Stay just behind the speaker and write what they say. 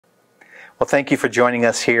Well, thank you for joining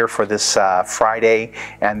us here for this Friday.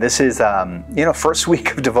 And this is, first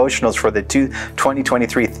week of devotionals for the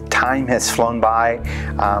 2023. Time has flown by,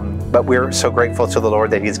 but we're so grateful to the Lord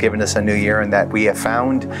that He's given us a new year and that we have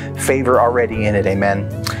found favor already in it. Amen.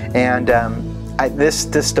 And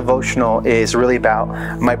this devotional is really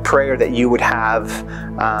about my prayer that you would have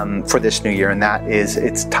for this new year, and that is,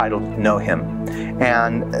 it's titled Know Him.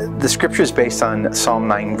 And the scripture is based on Psalm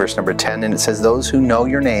 9, verse number 10, and it says, "Those who know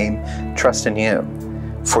your name trust in you.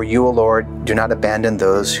 For you, O Lord, do not abandon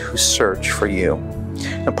those who search for you."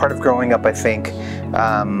 And part of growing up, I think,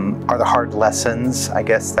 are the hard lessons, I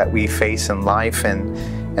guess, that we face in life and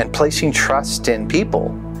placing trust in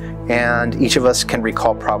people. And each of us can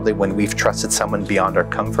recall probably when we've trusted someone beyond our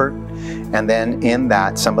comfort. And then in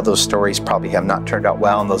that, some of those stories probably have not turned out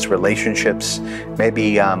well in those relationships.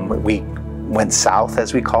 Maybe we went south,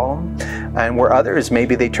 as we call them. And where others,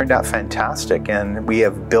 maybe they turned out fantastic. And we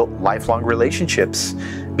have built lifelong relationships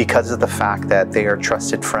because of the fact that they are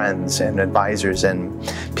trusted friends and advisors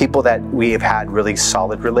and people that we have had really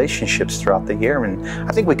solid relationships throughout the year. And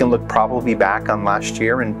I think we can look probably back on last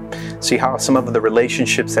year and see how some of the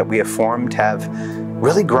relationships that we have formed have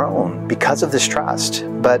really grown because of this trust.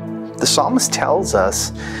 But the psalmist tells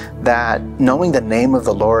us that knowing the name of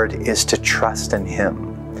the Lord is to trust in Him.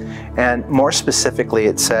 And more specifically,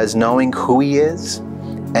 it says knowing who He is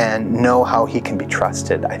and know how He can be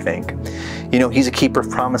trusted, I think. You know, He's a keeper of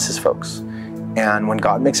promises, folks. And when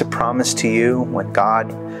God makes a promise to you, when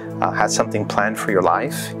God has something planned for your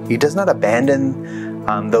life, He does not abandon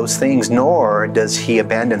those things, nor does He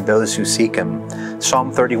abandon those who seek Him. Psalm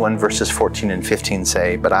 31 verses 14 and 15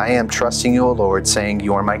 say, "But I am trusting you, O Lord, saying,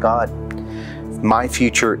 you are my God. My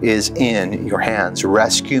future is in your hands.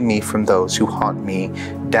 Rescue me from those who hunt me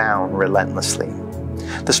down relentlessly."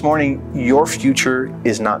 This morning, your future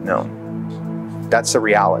is not known. That's the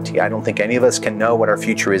reality. I don't think any of us can know what our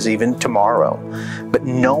future is, even tomorrow. But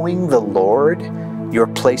knowing the Lord, you're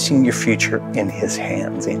placing your future in His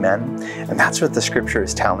hands. Amen. And that's what the scripture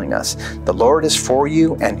is telling us. The Lord is for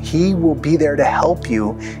you, and He will be there to help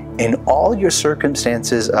you in all your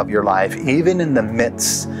circumstances of your life, even in the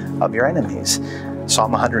midst of your enemies.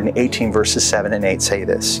 Psalm 118 verses 7 and 8 say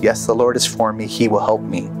this, "Yes, the Lord is for me. He will help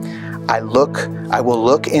me. I will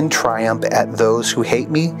look in triumph at those who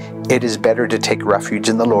hate me. It is better to take refuge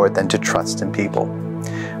in the Lord than to trust in people."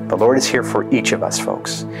 The Lord is here for each of us,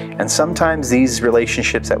 folks. And sometimes these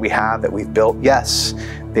relationships that we have, that we've built, yes,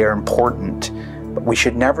 they're important, but we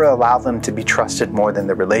should never allow them to be trusted more than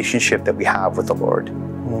the relationship that we have with the Lord.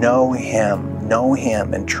 Know Him,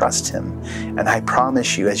 and trust Him. And I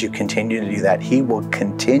promise you, as you continue to do that, He will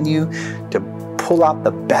continue to pull out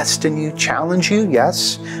the best in you, challenge you,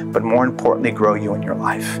 yes, but more importantly, grow you in your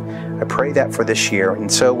life. I pray that for this year.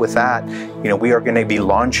 And so with that, we are going to be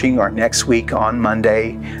launching our next week on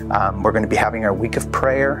Monday. We're going to be having our week of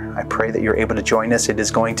prayer. I pray that you're able to join us. It is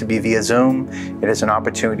going to be via Zoom. It is an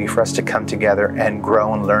opportunity for us to come together and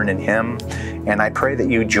grow and learn in Him. And I pray that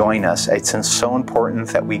you join us. It's so important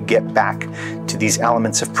that we get back to these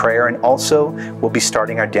elements of prayer. And also, we'll be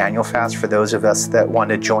starting our Daniel fast for those of us that want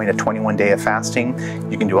to join a 21-day of fasting.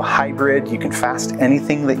 You can do a hybrid. You can fast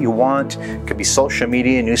anything that you want. It could be social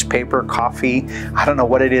media, newspaper, coffee. I don't know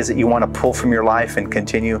what it is that you want to pull from your life and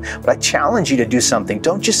continue. But I challenge you to do something.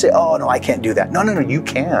 Don't just say, "Oh, no, I can't do that." No, you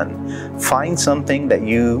can. Find something that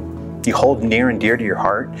you hold near and dear to your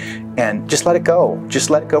heart and just let it go. Just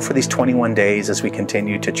let it go for these 21 days as we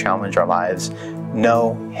continue to challenge our lives.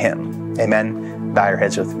 Know Him. Amen. Bow your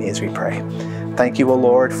heads with me as we pray. Thank you, O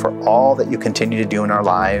Lord, for all that you continue to do in our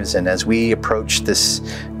lives. And as we approach this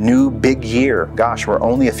new big year, gosh, we're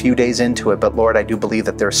only a few days into it, but Lord, I do believe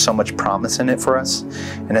that there's so much promise in it for us.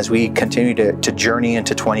 And as we continue to journey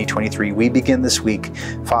into 2023, we begin this week,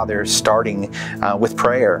 Father, starting with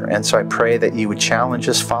prayer. And so I pray that you would challenge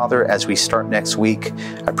us, Father, as we start next week.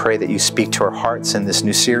 I pray that you speak to our hearts in this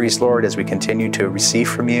new series, Lord, as we continue to receive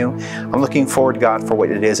from you. I'm looking forward, God, for what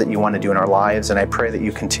it is that you want to do in our lives, and I pray that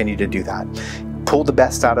you continue to do that. Pull the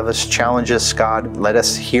best out of us, challenge us, God. Let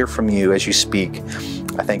us hear from you as you speak.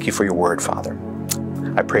 I thank you for your word, Father.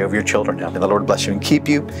 I pray over your children now. May the Lord bless you and keep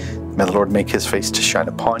you. May the Lord make His face to shine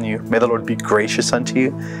upon you. May the Lord be gracious unto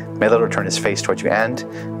you. May the Lord turn His face towards you, and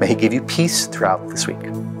may He give you peace throughout this week.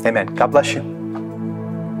 Amen. God bless you.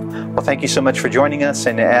 Well, thank you so much for joining us.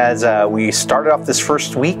 And as we started off this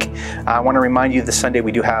first week, I want to remind you this Sunday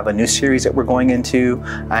we do have a new series that we're going into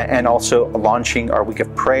and also launching our week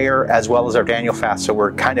of prayer as well as our Daniel fast. So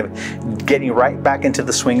we're kind of getting right back into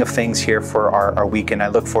the swing of things here for our week, and I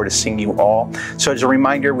look forward to seeing you all. So as a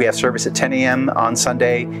reminder, we have service at 10 a.m. on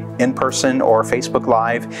Sunday in person or Facebook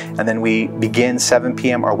Live, and then we begin 7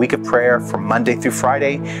 p.m. our week of prayer from Monday through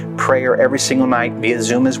Friday. Prayer every single night via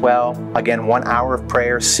Zoom as well. Again, 1 hour of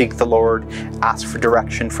prayer, seek the Lord, ask for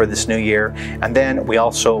direction for this new year. And then we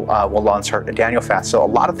also will launch our Daniel fast. So a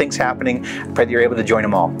lot of things happening. I pray that you're able to join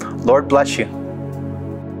them all. Lord bless you.